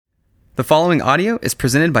The following audio is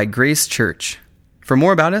presented by Grace Church. For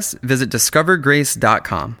more about us, visit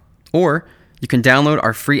discovergrace.com, or you can download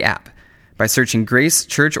our free app by searching Grace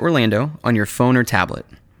Church Orlando on your phone or tablet.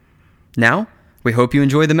 Now, we hope you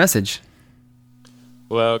enjoy the message.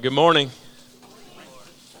 Well, good morning.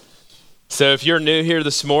 So if you're new here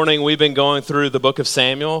this morning, we've been going through the book of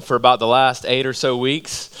Samuel for about the last 8 or so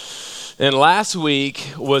weeks. And last week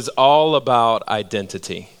was all about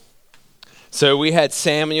identity. So we had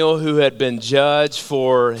Samuel, who had been judge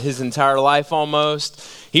for his entire life almost.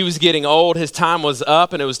 He was getting old, his time was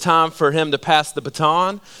up, and it was time for him to pass the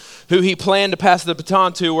baton. Who he planned to pass the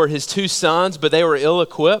baton to were his 2 sons, but they were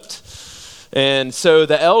ill-equipped. And so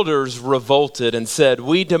the elders revolted and said,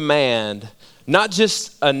 we demand not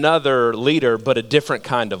just another leader, but a different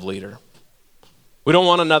kind of leader. We don't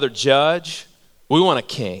want another judge, we want a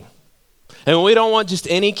king. And we don't want just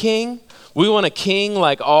any king. We want a king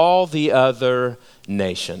like all the other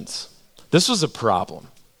nations. This was a problem.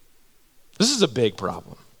 This is a big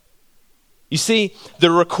problem. You see, the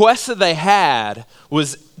request that they had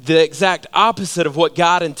was the exact opposite of what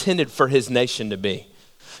God intended for his nation to be.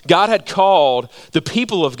 God had called the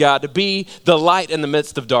people of God to be the light in the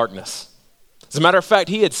midst of darkness. As a matter of fact,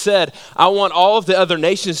 he had said, I want all of the other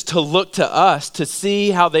nations to look to us to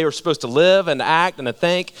see how they were supposed to live and act and to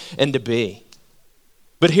think and to be.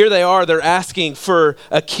 But here they are, they're asking for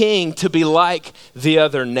a king to be like the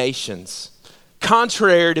other nations,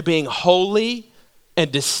 contrary to being holy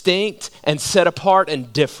and distinct and set apart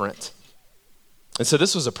and different. And so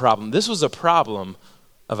this was a problem. This was a problem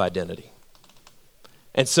of identity.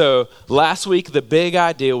 And so last week, the big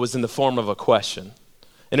idea was in the form of a question.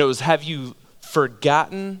 And it was, have you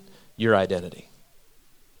forgotten your identity?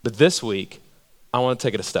 But this week, I want to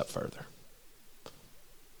take it a step further.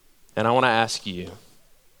 And I want to ask you,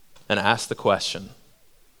 and ask the question,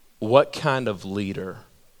 what kind of leader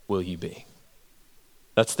will you be?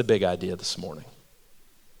 That's the big idea this morning.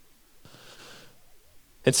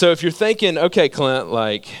 And so if you're thinking, okay, Clint,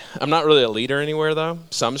 I'm not really a leader anywhere though,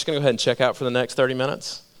 so I'm just going to go ahead and check out for the next 30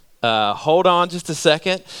 minutes. Hold on just a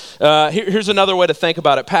second. Here's another way to think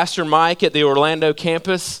about it. Pastor Mike at the Orlando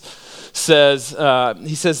campus says,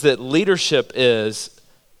 he says that leadership is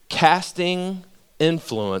casting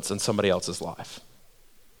influence on somebody else's life.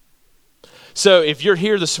 So if you're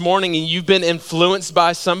here this morning and you've been influenced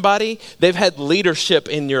by somebody, they've had leadership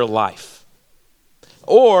in your life.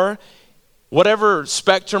 Or whatever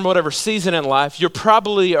spectrum, whatever season in life, you're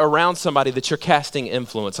probably around somebody that you're casting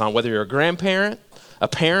influence on, whether you're a grandparent, a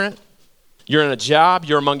parent, you're in a job,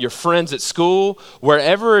 you're among your friends at school,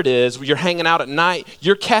 wherever it is, you're hanging out at night,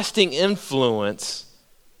 you're casting influence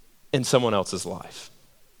in someone else's life.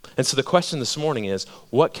 And so the question this morning is,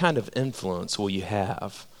 what kind of influence will you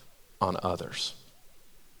have on others?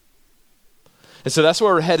 And so that's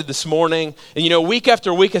where we're headed this morning. And week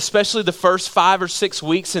after week, especially the first 5 or 6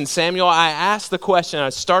 weeks in Samuel, I asked the question, I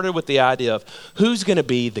started with the idea of who's going to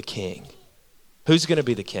be the king? Who's going to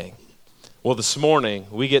be the king? Well, this morning,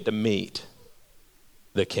 we get to meet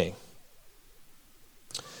the king.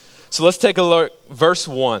 So let's take a look. Verse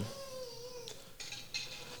 1.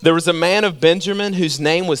 There was a man of Benjamin whose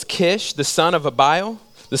name was Kish, the son of Abiel,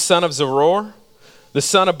 the son of Zeror, the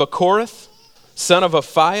son of Bechorath, son of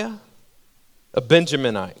Aphiah, a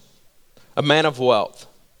Benjaminite, a man of wealth.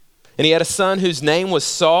 And he had a son whose name was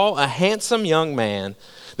Saul, a handsome young man.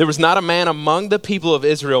 There was not a man among the people of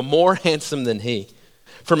Israel more handsome than he.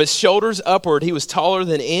 From his shoulders upward, he was taller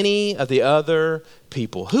than any of the other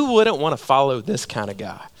people. Who wouldn't want to follow this kind of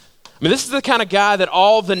guy? I mean, this is the kind of guy that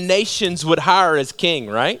all the nations would hire as king,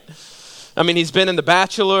 right? I mean, he's been in The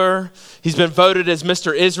Bachelor. He's been voted as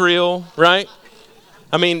Mr. Israel, right?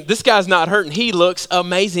 I mean, this guy's not hurting. He looks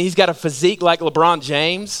amazing. He's got a physique like LeBron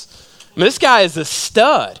James. I mean, this guy is a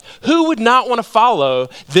stud. Who would not want to follow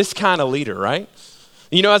this kind of leader, right?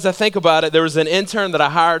 As I think about it, there was an intern that I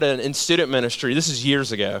hired in student ministry. This is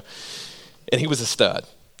years ago. And he was a stud.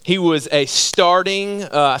 He was a starting,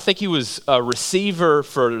 I think he was a receiver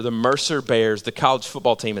for the Mercer Bears, the college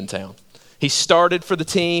football team in town. He started for the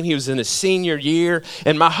team. He was in his senior year.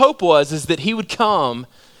 And my hope is that he would come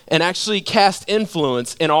and actually cast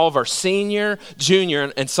influence in all of our senior,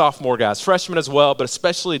 junior, and sophomore guys, freshmen as well, but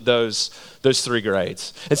especially those 3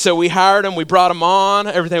 grades. And so we hired him, we brought him on,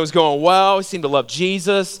 everything was going well, he seemed to love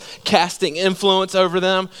Jesus, casting influence over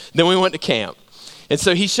them. Then we went to camp. And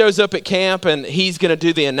so he shows up at camp and he's going to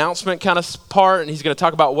do the announcement kind of part, and he's going to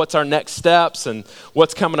talk about what's our next steps and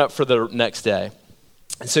what's coming up for the next day.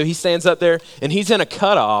 And so he stands up there and he's in a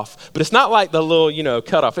cutoff, but it's not like the little,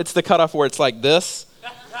 cutoff. It's the cutoff where it's like this,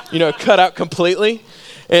 cut out completely.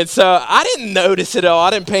 And so I didn't notice it at all. I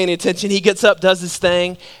didn't pay any attention. He gets up, does his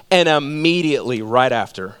thing, and immediately right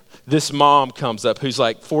after, this mom comes up who's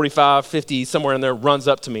like 45, 50, somewhere in there, runs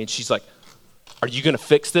up to me, and she's like, are you going to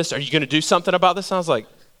fix this? Are you going to do something about this? And I was like,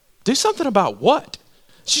 do something about what?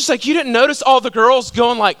 She's like, you didn't notice all the girls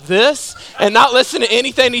going like this and not listen to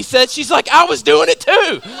anything he said? She's like, I was doing it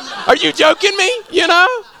too. Are you joking me? You know?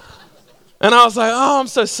 And I was like, oh, I'm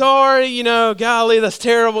so sorry. You know, golly, that's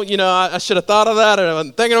terrible. You know, I should have thought of that. And I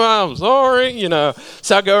wasn't thinking about it. I'm sorry. You know,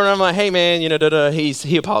 so I go around, I'm like, hey, man, you know,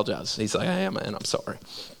 he apologized. He's like, hey, man, I'm sorry.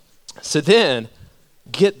 So then,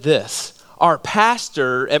 get this. Our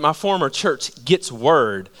pastor at my former church gets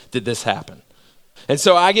word that this happened. And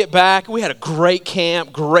so I get back, we had a great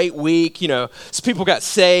camp, great week, you know, some people got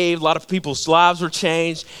saved, a lot of people's lives were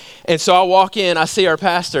changed. And so I walk in, I see our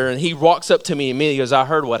pastor, and he walks up to me and immediately goes, I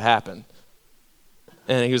heard what happened.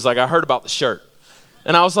 And he was like, I heard about the shirt.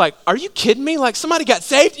 And I was like, are you kidding me? Like, somebody got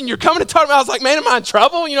saved and you're coming to talk to me? I was like, man, am I in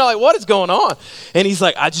trouble? You know, like, what is going on? And he's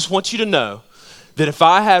like, I just want you to know that if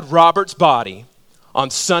I had Robert's body on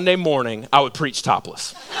Sunday morning, I would preach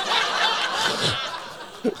topless.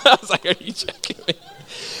 I was like, are you joking me?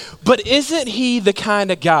 But isn't he the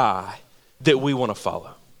kind of guy that we want to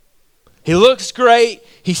follow? He looks great.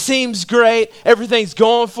 He seems great. Everything's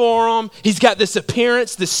going for him. He's got this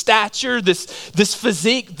appearance, this stature, this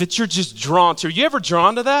physique that you're just drawn to. Are you ever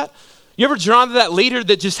drawn to that? You ever drawn to that leader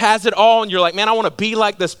that just has it all and you're like, man, I want to be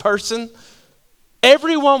like this person?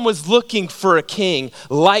 Everyone was looking for a king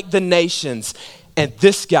like the nations, and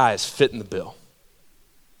this guy is fitting the bill.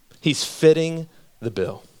 He's fitting the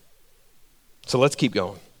bill. So let's keep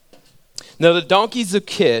going. Now the donkeys of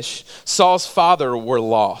Kish, Saul's father, were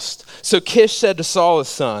lost. So Kish said to Saul his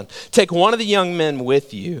son, take one of the young men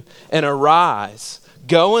with you and arise,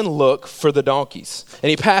 go and look for the donkeys.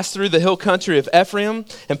 And he passed through the hill country of Ephraim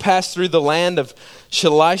and passed through the land of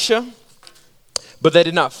Shalisha, but they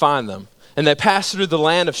did not find them. And they passed through the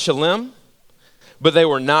land of Shalem, but they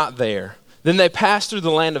were not there. Then they passed through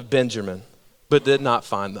the land of Benjamin, but did not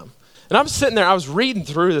find them. And I'm sitting there, I was reading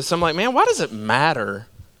through this. I'm like, man, why does it matter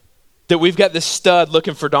that we've got this stud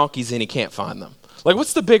looking for donkeys and he can't find them? Like,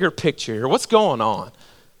 what's the bigger picture here? What's going on?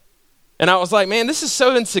 And I was like, man, this is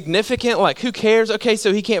so insignificant. Like, who cares? Okay,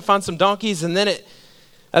 so he can't find some donkeys. And then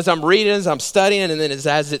as I'm reading, as I'm studying, and then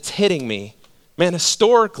as it's hitting me, man,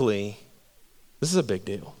 historically, this is a big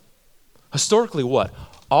deal. Historically, what?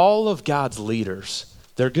 All of God's leaders,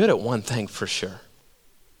 they're good at one thing for sure.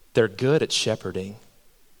 They're good at shepherding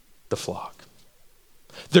the flock.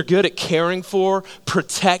 They're good at caring for,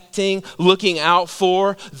 protecting, looking out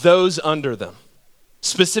for those under them,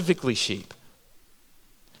 specifically sheep.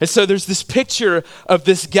 And so there's this picture of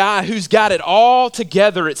this guy who's got it all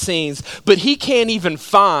together, it seems, but he can't even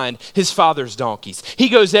find his father's donkeys. He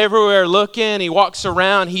goes everywhere looking, he walks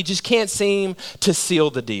around, he just can't seem to seal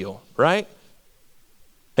the deal, right?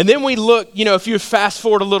 And then we look, you know, if you fast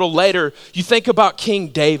forward a little later, you think about King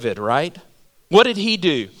David, right? What did he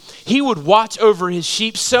do? He would watch over his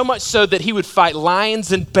sheep so much so that he would fight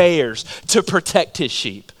lions and bears to protect his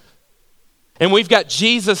sheep. And we've got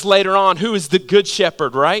Jesus later on, who is the good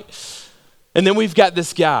shepherd, right? And then we've got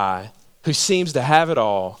this guy who seems to have it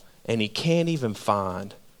all, and he can't even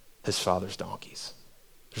find his father's donkeys.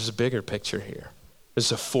 There's a bigger picture here.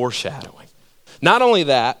 There's a foreshadowing. Not only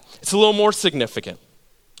that, it's a little more significant.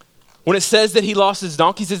 When it says that he lost his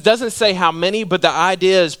donkeys, it doesn't say how many, but the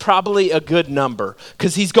idea is probably a good number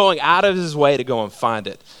because he's going out of his way to go and find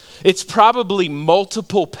it. It's probably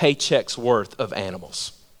multiple paychecks worth of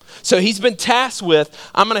animals. So he's been tasked with,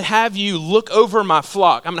 I'm going to have you look over my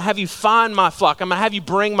flock. I'm going to have you find my flock. I'm going to have you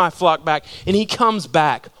bring my flock back. And he comes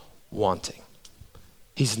back wanting.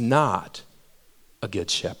 He's not a good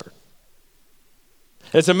shepherd.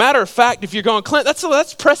 As a matter of fact, if you're going, Clint,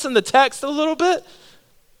 that's pressing the text a little bit.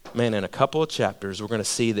 Man, in a couple of chapters, we're going to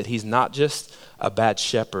see that he's not just a bad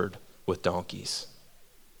shepherd with donkeys.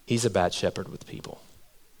 He's a bad shepherd with people.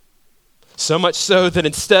 So much so that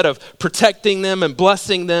instead of protecting them and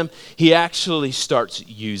blessing them, he actually starts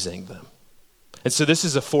using them. And so this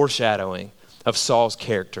is a foreshadowing of Saul's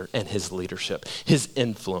character and his leadership, his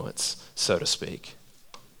influence, so to speak.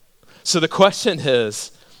 So the question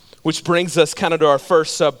is, which brings us kind of to our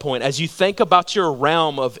first subpoint, as you think about your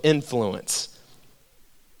realm of influence,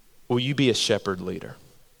 will you be a shepherd leader?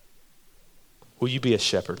 Will you be a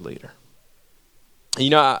shepherd leader? You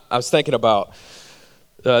know, I was thinking about,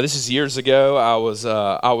 this is years ago, I was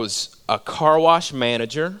a car wash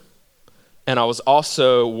manager, and I was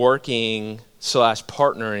also working /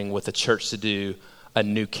 partnering with a church to do a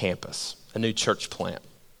new campus, a new church plant.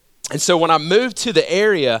 And so when I moved to the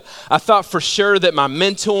area, I thought for sure that my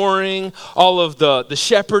mentoring, all of the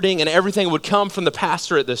shepherding and everything would come from the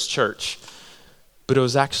pastor at this church. But it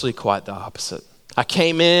was actually quite the opposite. I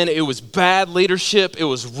came in, it was bad leadership, it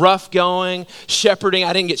was rough going, shepherding,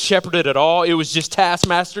 I didn't get shepherded at all. It was just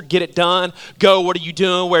taskmaster, get it done, go, what are you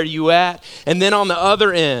doing, where are you at? And then on the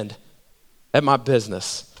other end, at my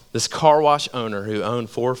business, this car wash owner who owned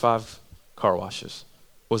 4 or 5 car washes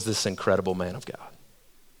was this incredible man of God.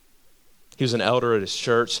 He was an elder at his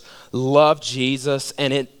church, loved Jesus,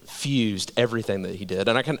 and it fused everything that he did.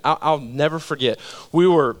 And I'll never forget,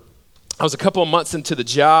 I was a couple of months into the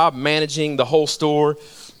job, managing the whole store,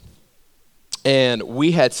 and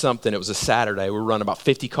we had something. It was a Saturday. We were running about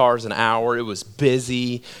 50 cars an hour. It was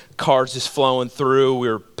busy, cars just flowing through. We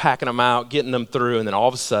were packing them out, getting them through, and then all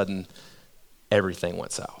of a sudden, everything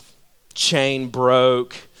went south. Chain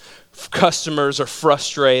broke, customers are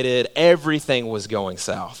frustrated, everything was going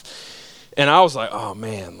south. And I was like, oh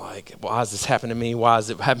man, like, why is this happening to me? Why is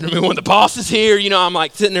it happening to me when the boss is here? You know, I'm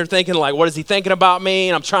like sitting there thinking like, what is he thinking about me?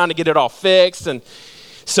 And I'm trying to get it all fixed. And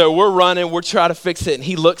so we're running, we're trying to fix it. And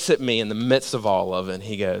he looks at me in the midst of all of it. And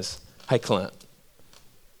he goes, hey, Clint.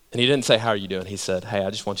 And he didn't say, how are you doing? He said, hey, I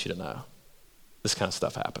just want you to know this kind of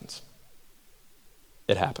stuff happens.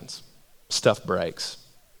 It happens. Stuff breaks.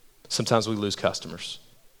 Sometimes we lose customers.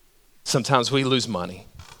 Sometimes we lose money.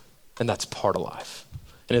 And that's part of life.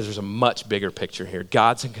 And there's a much bigger picture here.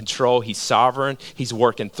 God's in control. He's sovereign. He's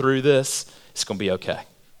working through this. It's going to be okay.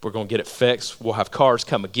 We're going to get it fixed. We'll have cars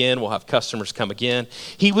come again. We'll have customers come again.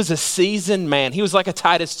 He was a seasoned man. He was like a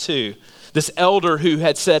Titus 2, this elder who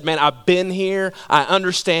had said, man, I've been here. I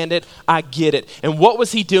understand it. I get it. And what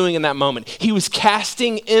was he doing in that moment? He was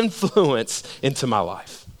casting influence into my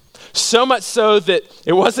life. So much so that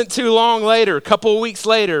it wasn't too long later, a couple of weeks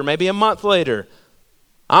later, maybe a month later,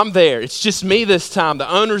 I'm there. It's just me this time. The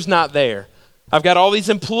owner's not there. I've got all these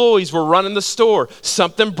employees. We're running the store.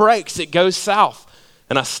 Something breaks. It goes south.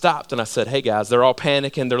 And I stopped and I said, hey guys, they're all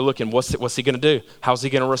panicking. They're looking, what's he going to do? How's he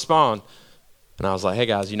going to respond? And I was like, hey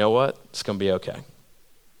guys, you know what? It's going to be okay.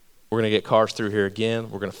 We're going to get cars through here again.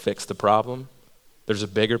 We're going to fix the problem. There's a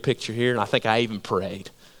bigger picture here. And I think I even prayed.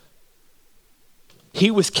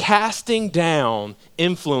 He was casting down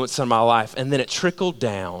influence on my life. And then it trickled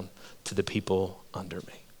down to the people under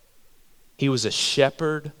me. He was a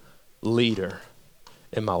shepherd leader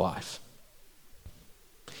in my life.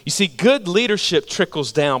 You see, good leadership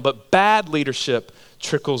trickles down, but bad leadership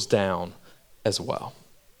trickles down as well.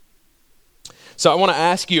 So I want to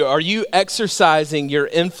ask you, are you exercising your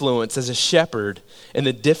influence as a shepherd in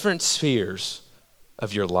the different spheres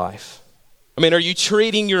of your life? I mean, are you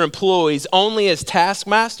treating your employees only as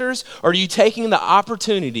taskmasters, or are you taking the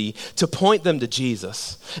opportunity to point them to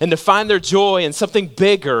Jesus and to find their joy in something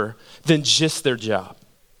bigger than just their job?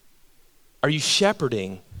 Are you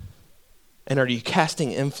shepherding, and are you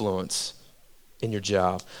casting influence in your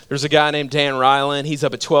job? There's a guy named Dan Ryland. He's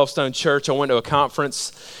up at 12 Stone Church. I went to a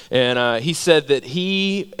conference, and he said that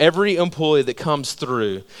every employee that comes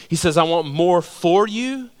through, he says, I want more for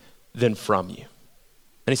you than from you.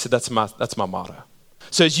 And he said, that's my motto.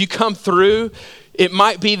 So as you come through, it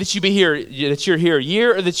might be that you're here a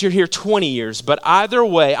year or that you're here 20 years. But either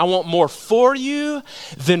way, I want more for you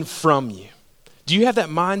than from you. Do you have that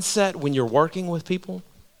mindset when you're working with people?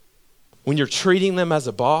 When you're treating them as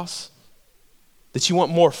a boss? That you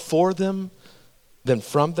want more for them than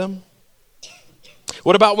from them?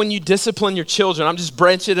 What about when you discipline your children? I'm just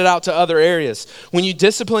branching it out to other areas. When you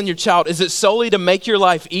discipline your child, is it solely to make your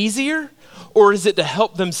life easier? Or is it to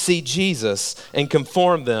help them see Jesus and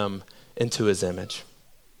conform them into his image?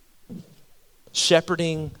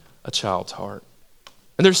 Shepherding a child's heart.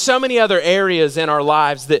 And there's so many other areas in our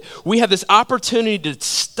lives that we have this opportunity to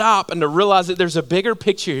stop and to realize that there's a bigger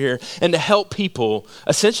picture here and to help people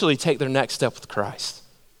essentially take their next step with Christ.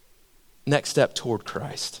 Next step toward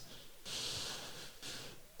Christ.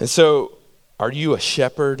 And so, are you a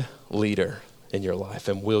shepherd leader in your life,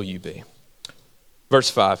 and will you be? Verse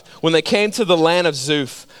 5, when they came to the land of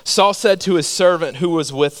Zuph, Saul said to his servant who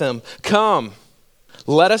was with him, come,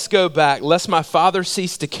 let us go back, lest my father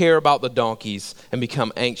cease to care about the donkeys and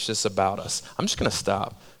become anxious about us. I'm just going to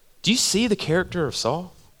stop. Do you see the character of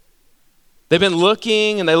Saul? They've been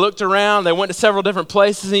looking and they looked around. They went to several different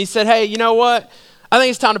places and he said, hey, you know what? I think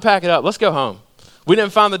it's time to pack it up. Let's go home. We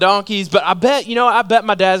didn't find the donkeys, but I bet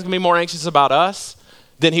my dad's going to be more anxious about us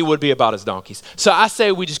than he would be about his donkeys. So I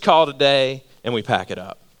say we just call it a day and we pack it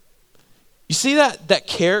up. You see that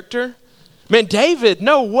character? Man, David,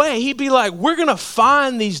 no way. He'd be like, we're going to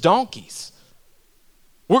find these donkeys.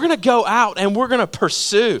 We're going to go out and we're going to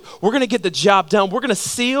pursue. We're going to get the job done. We're going to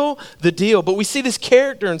seal the deal. But we see this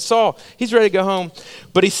character in Saul. He's ready to go home.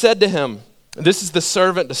 But he said to him, this is the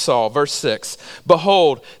servant to Saul, verse 6,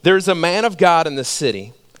 behold, there is a man of God in the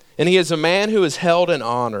city, and he is a man who is held in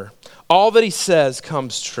honor. All that he says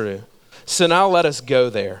comes true. So now let us go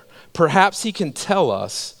there. Perhaps he can tell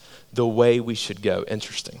us the way we should go.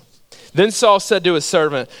 Interesting. Then Saul said to his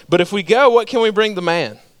servant, but if we go, what can we bring the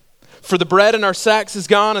man? For the bread in our sacks is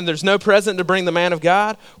gone, and there's no present to bring the man of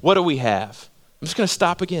God. What do we have? I'm just going to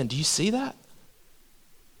stop again. Do you see that?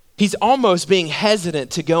 He's almost being hesitant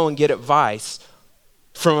to go and get advice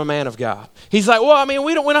from a man of God. He's like, well, I mean,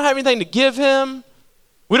 we don't have anything to give him.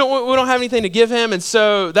 We don't have anything to give him, and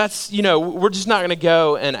so that's, we're just not going to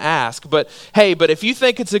go and ask. But hey, if you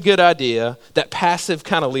think it's a good idea, that passive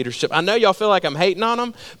kind of leadership, I know y'all feel like I'm hating on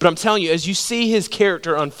him, but I'm telling you, as you see his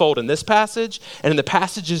character unfold in this passage and in the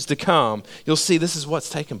passages to come, you'll see this is what's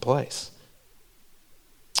taking place.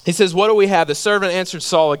 He says, what do we have? The servant answered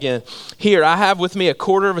Saul again, here, I have with me a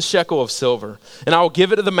quarter of a shekel of silver, and I will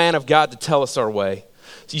give it to the man of God to tell us our way.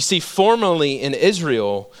 You see, formerly in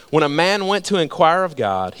Israel, when a man went to inquire of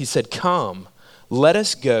God, he said, come, let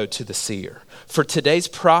us go to the seer. For today's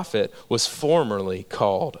prophet was formerly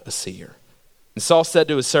called a seer. And Saul said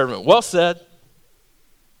to his servant, well said,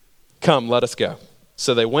 come, let us go.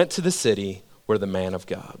 So they went to the city where the man of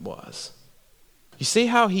God was. You see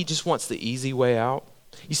how he just wants the easy way out?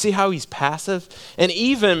 You see how he's passive? And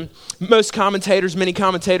even many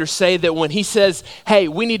commentators say that when he says, hey,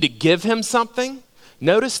 we need to give him something,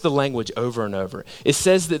 notice the language over and over. It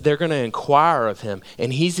says that they're going to inquire of him,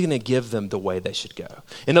 and he's going to give them the way they should go.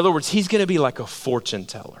 In other words, he's going to be like a fortune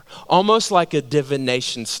teller, almost like a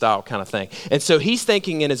divination style kind of thing. And so he's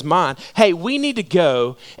thinking in his mind, hey, we need to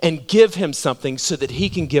go and give him something so that he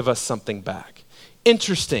can give us something back.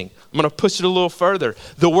 Interesting. I'm going to push it a little further.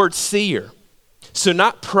 The word seer. So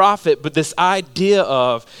not prophet, but this idea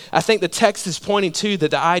of, I think the text is pointing to that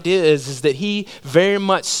the idea is that he very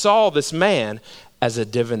much saw this man as a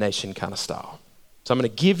divination kind of style. So I'm going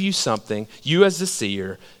to give you something. You as the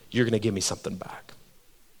seer, you're going to give me something back.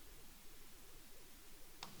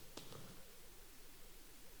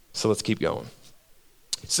 So let's keep going.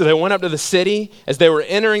 So they went up to the city. As they were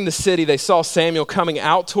entering the city, they saw Samuel coming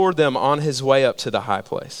out toward them on his way up to the high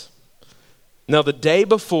place. Now the day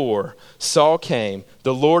before Saul came,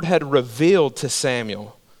 the Lord had revealed to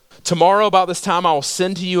Samuel, tomorrow about this time I will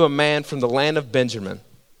send to you a man from the land of Benjamin,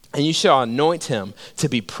 and you shall anoint him to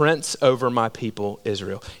be prince over my people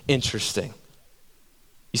Israel. Interesting.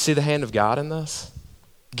 You see the hand of God in this?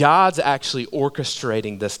 God's actually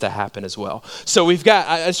orchestrating this to happen as well. So I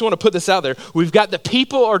just want to put this out there. We've got the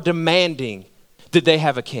people are demanding that they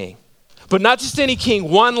have a king. But not just any king,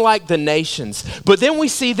 one like the nations. But then we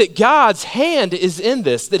see that God's hand is in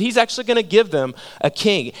this, that he's actually going to give them a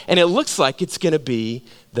king. And it looks like it's going to be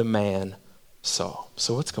the man Saul.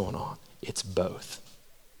 So what's going on? It's both.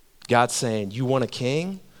 God's saying, you want a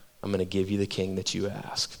king? I'm going to give you the king that you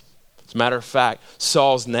ask. As a matter of fact,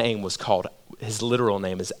 Saul's name was called, his literal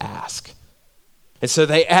name is Ask. And so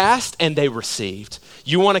they asked and they received.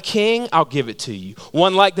 You want a king? I'll give it to you.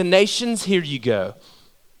 One like the nations? Here you go.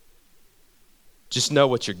 Just know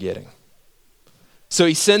what you're getting. So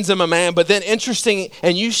he sends him a man, but then interesting,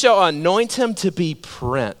 and you shall anoint him to be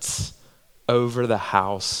prince over the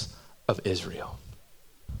house of Israel.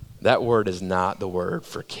 That word is not the word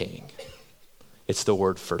for king. It's the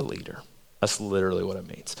word for leader. That's literally what it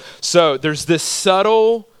means. So there's this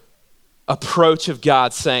subtle approach of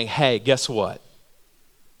God saying, hey, guess what?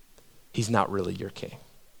 He's not really your king.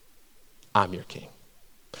 I'm your king.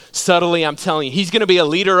 Subtly, I'm telling you, he's going to be a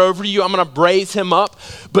leader over you. I'm going to raise him up.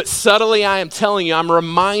 But subtly, I am telling you, I'm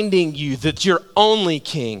reminding you that your only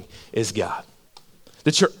king is God.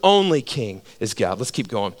 That your only king is God. Let's keep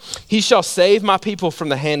going. He shall save my people from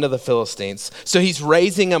the hand of the Philistines. So he's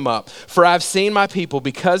raising them up. For I've seen my people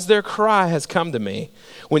because their cry has come to me.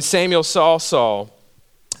 When Samuel saw Saul,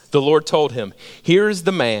 the Lord told him, here is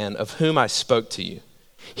the man of whom I spoke to you.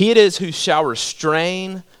 He it is who shall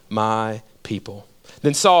restrain my people.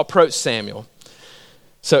 Then Saul approached Samuel.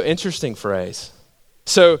 So interesting phrase.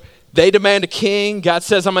 So they demand a king. God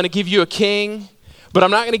says, I'm going to give you a king, but I'm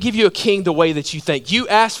not going to give you a king the way that you think. You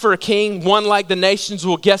asked for a king, one like the nations.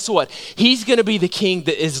 Well, guess what? He's going to be the king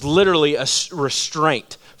that is literally a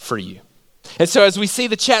restraint for you. And so as we see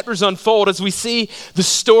the chapters unfold, as we see the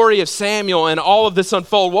story of Samuel and all of this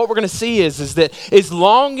unfold, what we're going to see is that as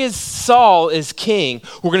long as Saul is king,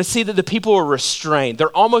 we're going to see that the people are restrained.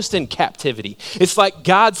 They're almost in captivity. It's like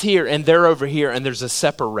God's here and they're over here and there's a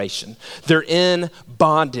separation. They're in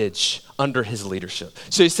bondage under his leadership.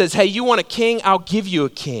 So he says, hey, you want a king? I'll give you a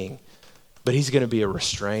king. But he's going to be a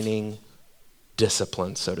restraining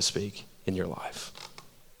discipline, so to speak, in your life.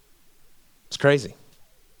 It's crazy.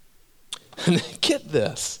 And get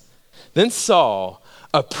this. Then Saul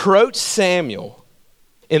approached Samuel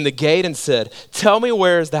in the gate and said, tell me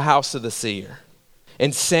where is the house of the seer?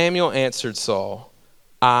 And Samuel answered Saul,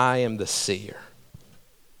 I am the seer.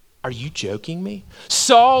 Are you joking me?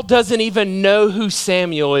 Saul doesn't even know who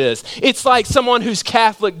Samuel is. It's like someone who's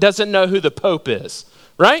Catholic doesn't know who the Pope is,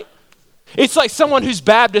 right? It's like someone who's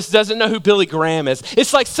Baptist doesn't know who Billy Graham is.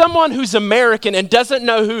 It's like someone who's American and doesn't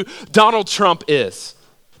know who Donald Trump is.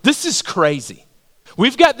 This is crazy.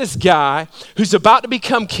 We've got this guy who's about to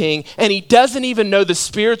become king, and he doesn't even know the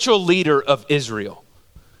spiritual leader of Israel.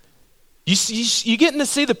 You getting to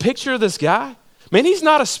see the picture of this guy? Man, he's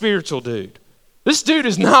not a spiritual dude. This dude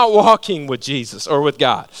is not walking with Jesus or with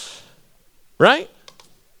God, right?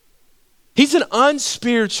 He's an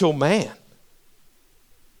unspiritual man.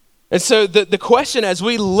 And so the question, as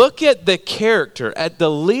we look at the character, at the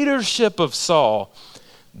leadership of Saul,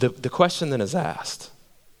 the question then is asked,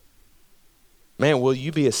 man, will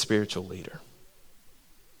you be a spiritual leader?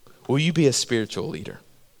 Will you be a spiritual leader?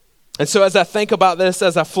 And so as I think about this,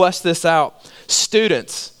 as I flesh this out,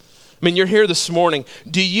 students, I mean, you're here this morning.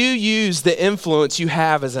 Do you use the influence you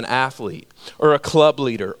have as an athlete or a club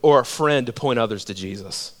leader or a friend to point others to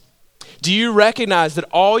Jesus? Do you recognize that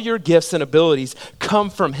all your gifts and abilities come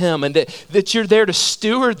from him and that you're there to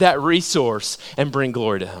steward that resource and bring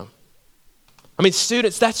glory to him? I mean,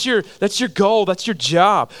 students, that's your goal, that's your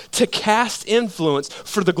job, to cast influence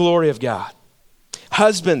for the glory of God.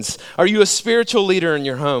 Husbands, are you a spiritual leader in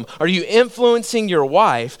your home? Are you influencing your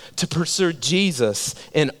wife to pursue Jesus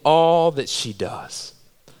in all that she does?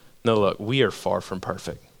 No, look, we are far from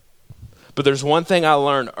perfect. But there's one thing I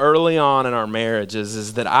learned early on in our marriage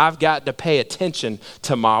is that I've got to pay attention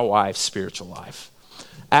to my wife's spiritual life.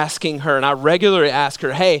 Asking her, and I regularly ask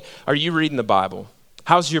her, hey, are you reading the Bible?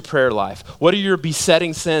 How's your prayer life? What are your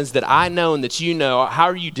besetting sins that I know and that you know? How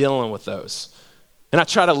are you dealing with those? And I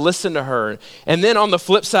try to listen to her. And then on the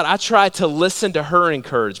flip side, I try to listen to her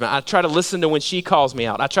encouragement. I try to listen to when she calls me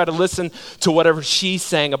out. I try to listen to whatever she's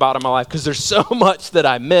saying about in my life because there's so much that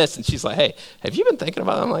I miss. And she's like, hey, have you been thinking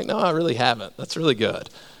about it? I'm like, no, I really haven't. That's really good.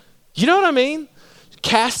 You know what I mean?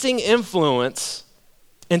 Casting influence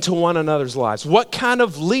into one another's lives. What kind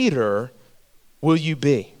of leader will you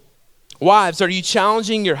be? Wives, are you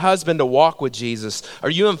challenging your husband to walk with Jesus? Are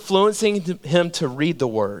you influencing him to read the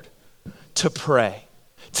word, to pray,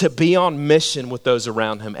 to be on mission with those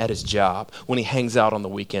around him at his job, when he hangs out on the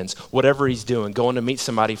weekends, whatever he's doing, going to meet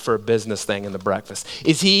somebody for a business thing in the breakfast?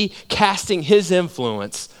 Is he casting his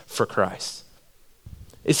influence for Christ?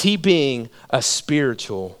 Is he being a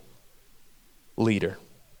spiritual leader?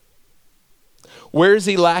 Where is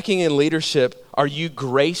he lacking in leadership? Are you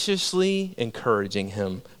graciously encouraging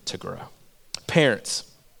him to grow? Parents,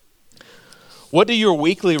 what do your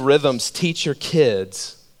weekly rhythms teach your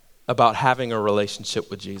kids about having a relationship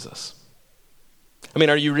with Jesus? I mean,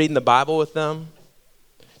 are you reading the Bible with them?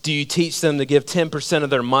 Do you teach them to give 10% of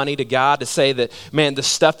their money to God, to say that, man, the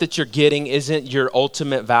stuff that you're getting isn't your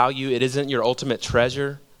ultimate value, it isn't your ultimate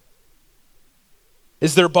treasure?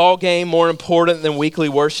 Is their ball game more important than weekly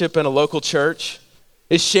worship in a local church?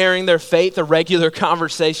 Is sharing their faith a regular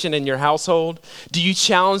conversation in your household? Do you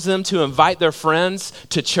challenge them to invite their friends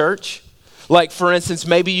to church? Like, for instance,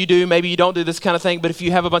 maybe you do, maybe you don't do this kind of thing, but if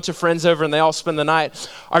you have a bunch of friends over and they all spend the night,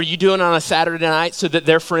 are you doing it on a Saturday night so that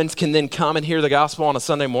their friends can then come and hear the gospel on a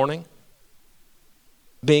Sunday morning?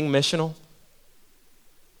 Being missional?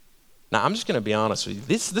 Now, I'm just going to be honest with you.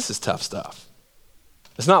 This is tough stuff.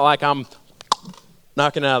 It's not like I'm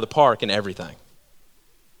knocking it out of the park and everything.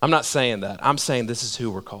 I'm not saying that. I'm saying this is who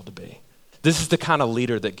we're called to be. This is the kind of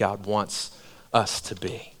leader that God wants us to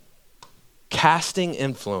be. Casting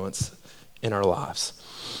influence in our lives.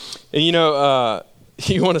 And you know,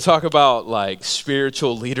 you want to talk about like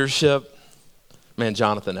spiritual leadership? Man,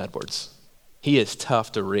 Jonathan Edwards. He is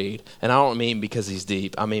tough to read. And I don't mean because he's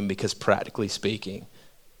deep. I mean because practically speaking,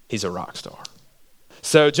 he's a rock star.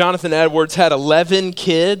 So Jonathan Edwards had 11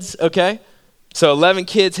 kids, okay? So 11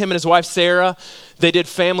 kids, him and his wife Sarah, they did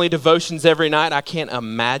family devotions every night. I can't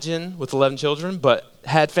imagine with 11 children, but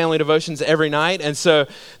had family devotions every night. And so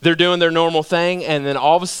they're doing their normal thing. And then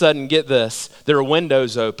all of a sudden, get this, there are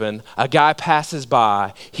windows open. A guy passes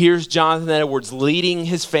by. Here's Jonathan Edwards leading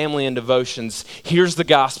his family in devotions. Here's the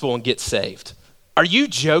gospel and get saved. Are you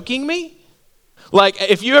joking me? Like,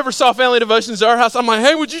 if you ever saw family devotions at our house, I'm like,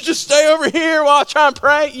 hey, would you just stay over here while I try and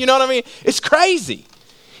pray? You know what I mean? It's crazy.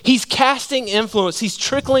 He's casting influence. He's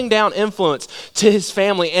trickling down influence to his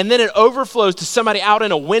family. And then it overflows to somebody out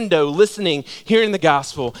in a window listening, hearing the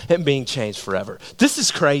gospel, and being changed forever. This is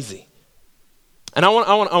crazy. And I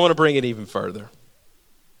want to bring it even further.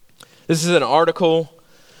 This is an article,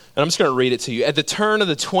 and I'm just going to read it to you. At the turn of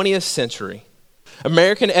the 20th century,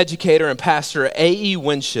 American educator and pastor A.E.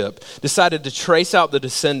 Winship decided to trace out the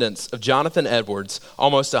descendants of Jonathan Edwards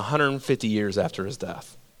almost 150 years after his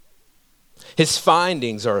death. His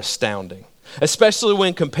findings are astounding, especially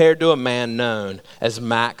when compared to a man known as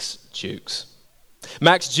Max Jukes.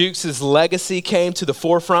 Max Jukes' legacy came to the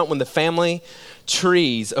forefront when the family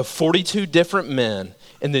trees of 42 different men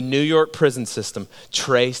in the New York prison system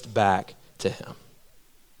traced back to him.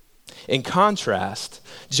 In contrast,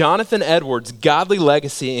 Jonathan Edwards' godly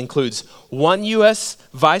legacy includes 1 U.S.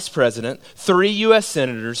 vice president, 3 U.S.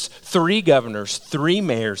 senators, 3 governors, 3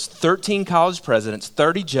 mayors, 13 college presidents,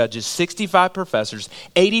 30 judges, 65 professors,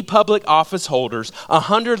 80 public office holders,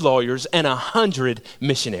 100 lawyers, and 100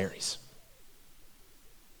 missionaries.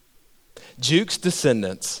 Jukes'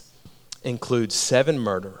 descendants include 7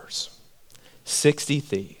 murderers, 60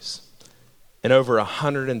 thieves, and over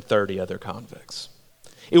 130 other convicts.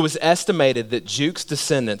 It was estimated that Jukes'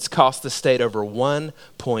 descendants cost the state over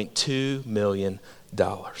 $1.2 million.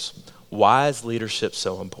 Why is leadership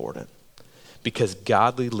so important? Because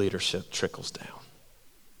godly leadership trickles down,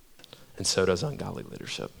 and so does ungodly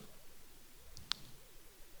leadership.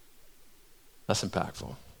 That's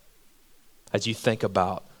impactful. As you think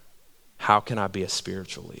about, how can I be a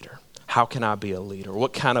spiritual leader? How can I be a leader?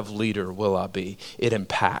 What kind of leader will I be? It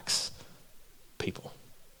impacts people.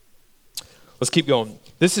 Let's keep going.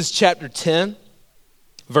 This is chapter 10,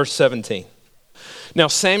 verse 17. Now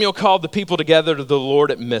Samuel called the people together to the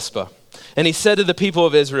Lord at Mizpah. And he said to the people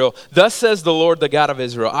of Israel, thus says the Lord, the God of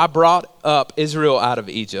Israel, I brought up Israel out of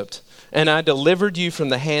Egypt, and I delivered you from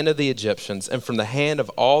the hand of the Egyptians and from the hand of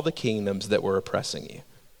all the kingdoms that were oppressing you.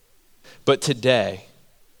 But today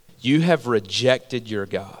you have rejected your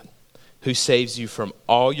God, who saves you from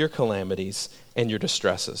all your calamities and your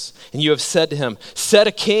distresses. And you have said to him, set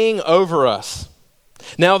a king over us.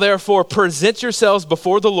 Now therefore present yourselves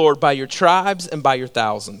before the Lord by your tribes and by your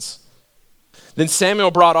thousands. Then Samuel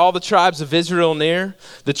brought all the tribes of Israel near.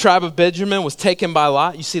 The tribe of Benjamin was taken by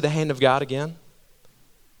lot. You see the hand of God again?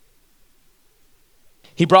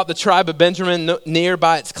 He brought the tribe of Benjamin near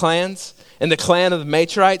by its clans, and the clan of the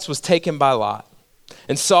Matrites was taken by lot.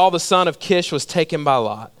 And Saul the son of Kish was taken by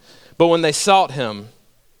lot. But when they sought him,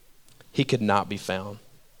 he could not be found.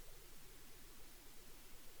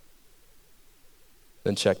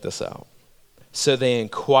 Then check this out. So they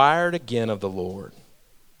inquired again of the Lord,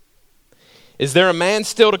 is there a man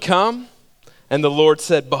still to come? And the Lord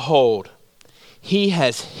said, behold, he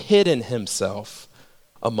has hidden himself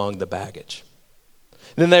among the baggage.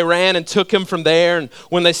 Then they ran and took him from there, and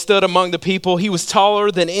when they stood among the people, he was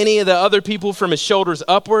taller than any of the other people from his shoulders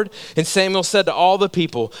upward. And Samuel said to all the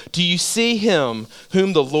people, do you see him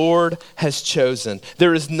whom the Lord has chosen?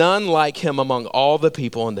 There is none like him among all the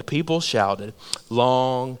people. And the people shouted,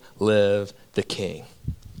 long live the king.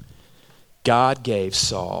 God gave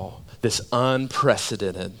Saul this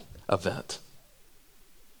unprecedented event.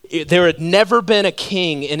 There had never been a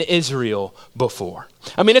king in Israel before.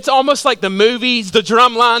 I mean, it's almost like the movies, the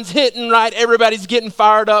drum line's hitting, right? Everybody's getting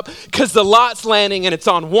fired up because the lot's landing and it's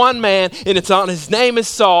on one man and it's on, his name is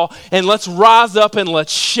Saul. And let's rise up and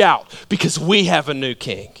let's shout because we have a new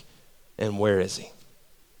king. And where is he?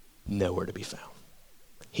 Nowhere to be found.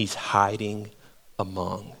 He's hiding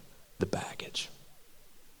among the baggage.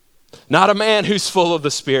 Not a man who's full of the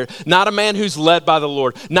Spirit, not a man who's led by the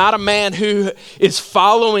Lord, not a man who is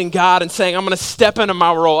following God and saying, I'm going to step into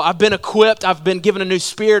my role. I've been equipped, I've been given a new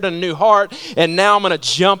spirit and a new heart, and now I'm going to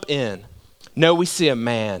jump in. No, we see a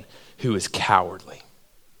man who is cowardly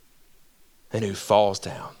and who falls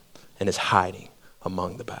down and is hiding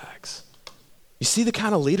among the bags. You see the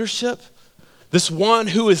kind of leadership? This one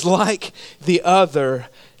who is like the other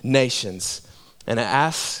nations. And I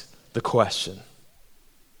ask the question,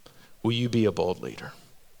 will you be a bold leader?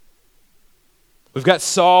 We've got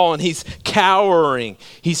Saul and he's cowering.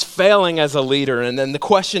 He's failing as a leader. And then the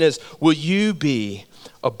question is, will you be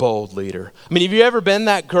a bold leader? I mean, have you ever been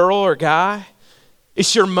that girl or guy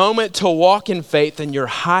It's your moment to walk in faith, and you're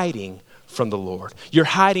hiding from the Lord. You're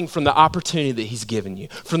hiding from the opportunity that he's given you,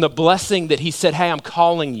 from the blessing that he said, hey, I'm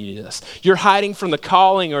calling you to this. You're hiding from the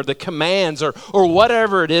calling or the commands or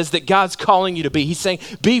whatever it is that God's calling you to be. He's saying,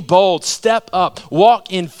 be bold, step up,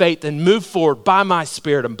 walk in faith, and move forward by my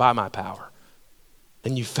Spirit and by my power.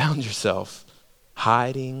 And you found yourself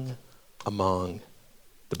hiding among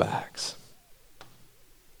the bags.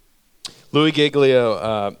 Louis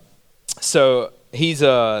Giglio, so he's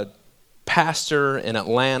a pastor in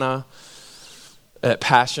Atlanta at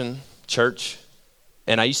Passion Church,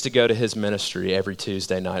 and I used to go to his ministry every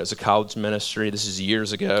Tuesday night. It was a college ministry. This is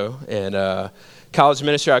years ago, and college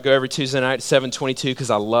ministry, I'd go every Tuesday night at 7:22 because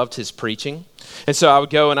I loved his preaching. And so I would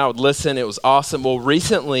go and I would listen. It was awesome. Well,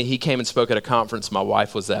 recently he came and spoke at a conference my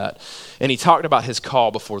wife was at, and he talked about his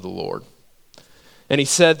call before the Lord. And he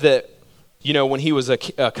said that, you know, when he was a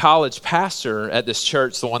college pastor at this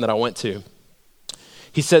church, the one that I went to,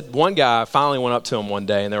 he said one guy finally went up to him one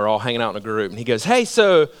day, and they were all hanging out in a group, and he goes, hey,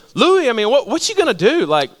 so Louis, I mean, what you going to do,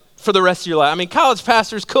 like, for the rest of your life? I mean, college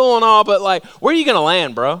pastor's cool and all, but, like, where are you going to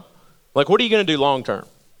land, bro? Like, what are you going to do long term?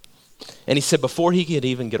 And he said before he could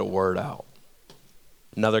even get a word out,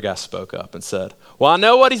 another guy spoke up and said, well, I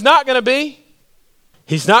know what he's not going to be.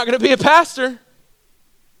 He's not going to be a pastor.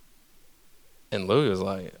 And Louis was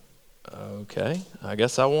like, okay, I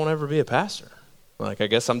guess I won't ever be a pastor. Like, I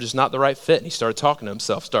guess I'm just not the right fit. And he started talking to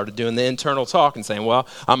himself, started doing the internal talk and saying, well,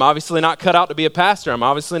 I'm obviously not cut out to be a pastor. I'm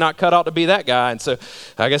obviously not cut out to be that guy. And so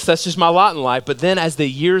I guess that's just my lot in life. But then as the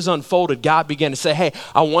years unfolded, God began to say, hey,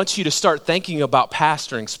 I want you to start thinking about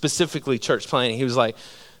pastoring, specifically church planting. He was like,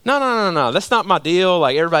 no, that's not my deal.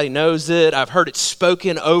 Like, everybody knows it. I've heard it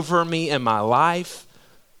spoken over me in my life.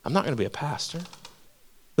 I'm not going to be a pastor.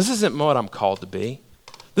 This isn't what I'm called to be.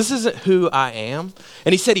 This isn't who I am.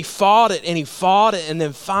 And he said he fought it, and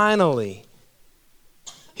then finally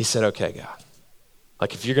he said, okay, God,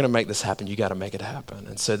 like, if you're going to make this happen, you got to make it happen.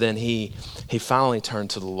 And so then he finally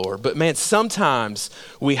turned to the Lord. But man, sometimes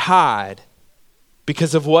we hide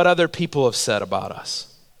because of what other people have said about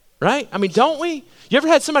us, right? I mean, don't we? You ever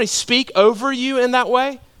had somebody speak over you in that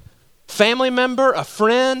way? Family member, a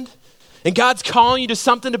friend, and God's calling you to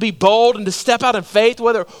something, to be bold and to step out in faith,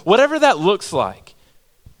 whatever that looks like.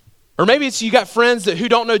 Or maybe it's you got friends who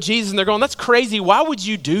don't know Jesus and they're going, that's crazy. Why would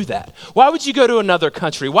you do that? Why would you go to another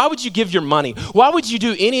country? Why would you give your money? Why would you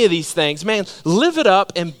do any of these things? Man, live it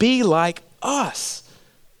up and be like us.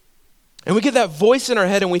 And we get that voice in our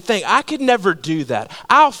head and we think, I could never do that.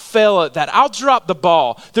 I'll fail at that. I'll drop the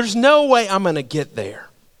ball. There's no way I'm going to get there.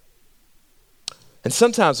 And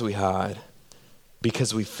sometimes we hide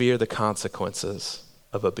because we fear the consequences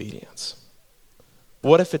of obedience.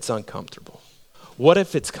 What if it's uncomfortable? What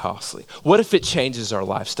if it's costly? What if it changes our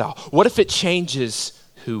lifestyle? What if it changes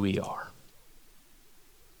who we are?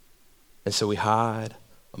 And so we hide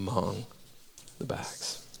among the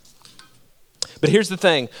bags. But here's the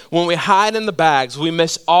thing. When we hide in the bags, we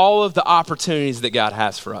miss all of the opportunities that God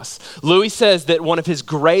has for us. Louis says that one of his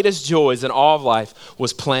greatest joys in all of life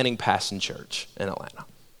was planting Passion Church in Atlanta.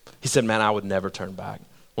 He said, man, I would never turn back.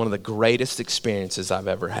 One of the greatest experiences I've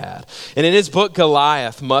ever had. And in his book,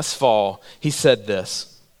 Goliath Must Fall, he said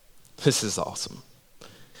this. This is awesome.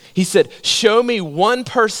 He said, show me one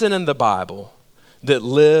person in the Bible that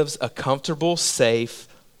lives a comfortable, safe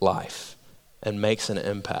life and makes an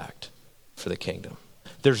impact for the kingdom.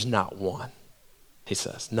 There's not one, he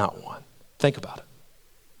says, not one. Think about it.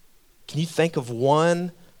 Can you think of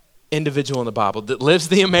one individual in the Bible that lives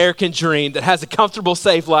the American dream, that has a comfortable,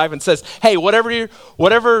 safe life and says, hey,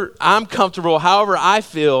 whatever I'm comfortable, however I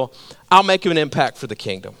feel, I'll make an impact for the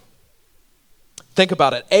kingdom? Think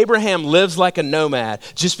about it. Abraham lives like a nomad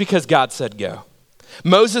just because God said go.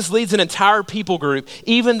 Moses leads an entire people group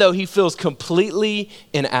even though he feels completely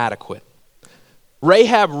inadequate.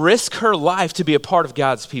 Rahab risked her life to be a part of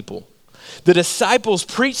God's people. The disciples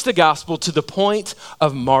preached the gospel to the point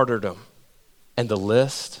of martyrdom. And the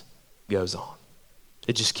list goes on.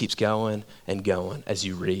 It just keeps going and going as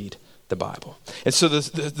you read the Bible. And so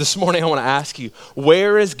this morning I want to ask you,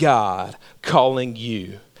 where is God calling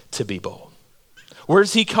you to be bold? Where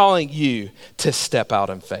is he calling you to step out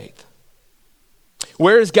in faith?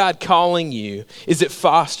 Where is God calling you? Is it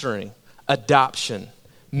fostering, adoption,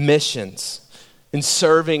 missions, in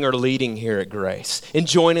serving or leading here at Grace, in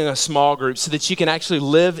joining a small group so that you can actually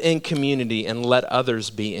live in community and let others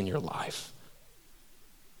be in your life?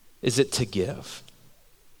 Is it to give?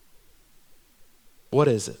 What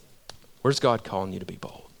is it? Where's God calling you to be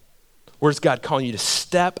bold? Where's God calling you to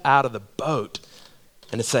step out of the boat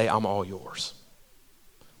and to say, I'm all yours?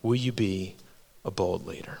 Will you be a bold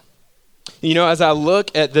leader? You know, as I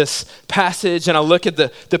look at this passage and I look at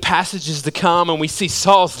the passages to come and we see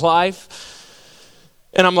Saul's life,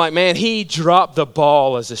 and I'm like, man, he dropped the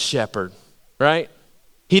ball as a shepherd, right?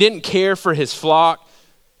 He didn't care for his flock.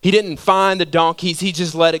 He didn't find the donkeys. He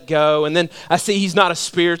just let it go. And then I see he's not a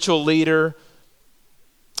spiritual leader.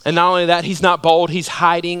 And not only that, he's not bold. He's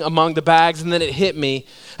hiding among the bags. And then it hit me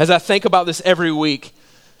as I think about this every week.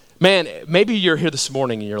 Man, maybe you're here this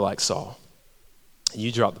morning and you're like Saul. And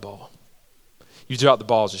you dropped the ball. You dropped the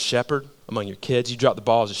ball as a shepherd among your kids. You dropped the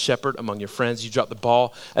ball as a shepherd among your friends. You dropped the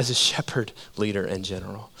ball as a shepherd leader in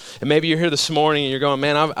general. And maybe you're here this morning and you're going,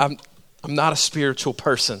 man, I'm not a spiritual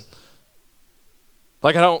person.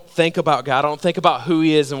 Like, I don't think about God. I don't think about who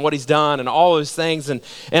he is and what he's done and all those things. And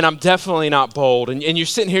I'm definitely not bold. And you're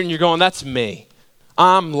sitting here and you're going, that's me.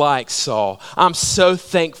 I'm like Saul. I'm so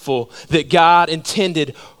thankful that God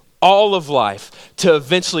intended all of life to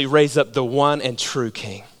eventually raise up the one and true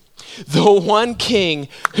king. The one king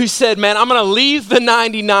who said, man, I'm going to leave the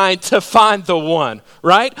 99 to find the one,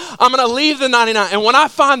 right? I'm going to leave the 99. And when I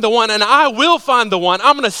find the one, and I will find the one,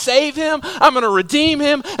 I'm going to save him, I'm going to redeem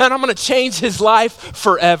him, and I'm going to change his life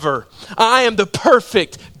forever. I am the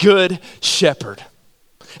perfect good shepherd.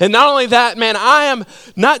 And not only that, man, I am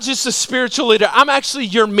not just a spiritual leader. I'm actually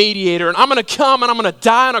your mediator. And I'm going to come and I'm going to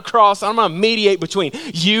die on a cross. And I'm going to mediate between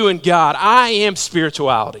you and God. I am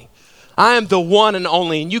spirituality. I am the one and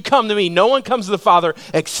only, and you come to me. No one comes to the Father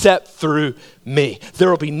except through me. There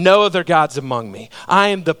will be no other gods among me. I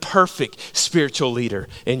am the perfect spiritual leader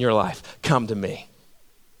in your life. Come to me.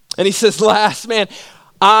 And he says, last, man,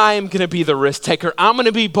 I'm going to be the risk taker. I'm going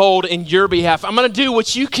to be bold in your behalf. I'm going to do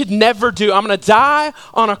what you could never do. I'm going to die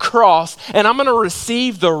on a cross, and I'm going to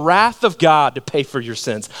receive the wrath of God to pay for your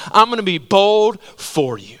sins. I'm going to be bold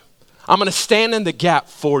for you. I'm going to stand in the gap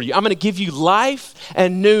for you. I'm going to give you life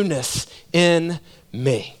and newness in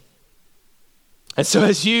me. And so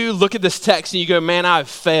as you look at this text and you go, man, I've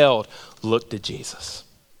failed, look to Jesus.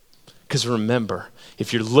 Because remember,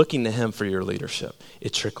 if you're looking to him for your leadership,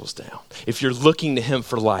 it trickles down. If you're looking to him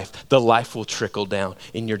for life, the life will trickle down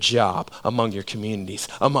in your job, among your communities,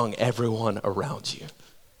 among everyone around you.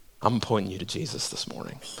 I'm pointing you to Jesus this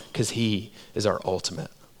morning because he is our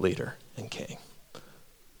ultimate leader and king.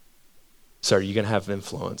 So are you going to have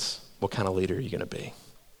influence? What kind of leader are you going to be?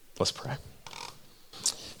 Let's pray.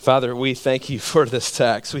 Father, we thank you for this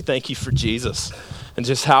text. We thank you for Jesus and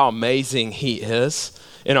just how amazing he is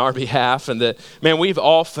in our behalf. And that, man, we've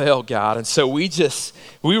all failed, God. And so we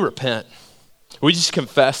repent. We just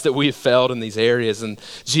confess that we have failed in these areas. And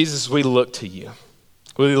Jesus, we look to you.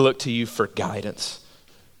 We look to you for guidance.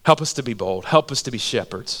 Help us to be bold. Help us to be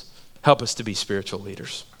shepherds. Help us to be spiritual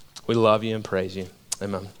leaders. We love you and praise you.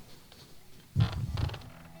 Amen.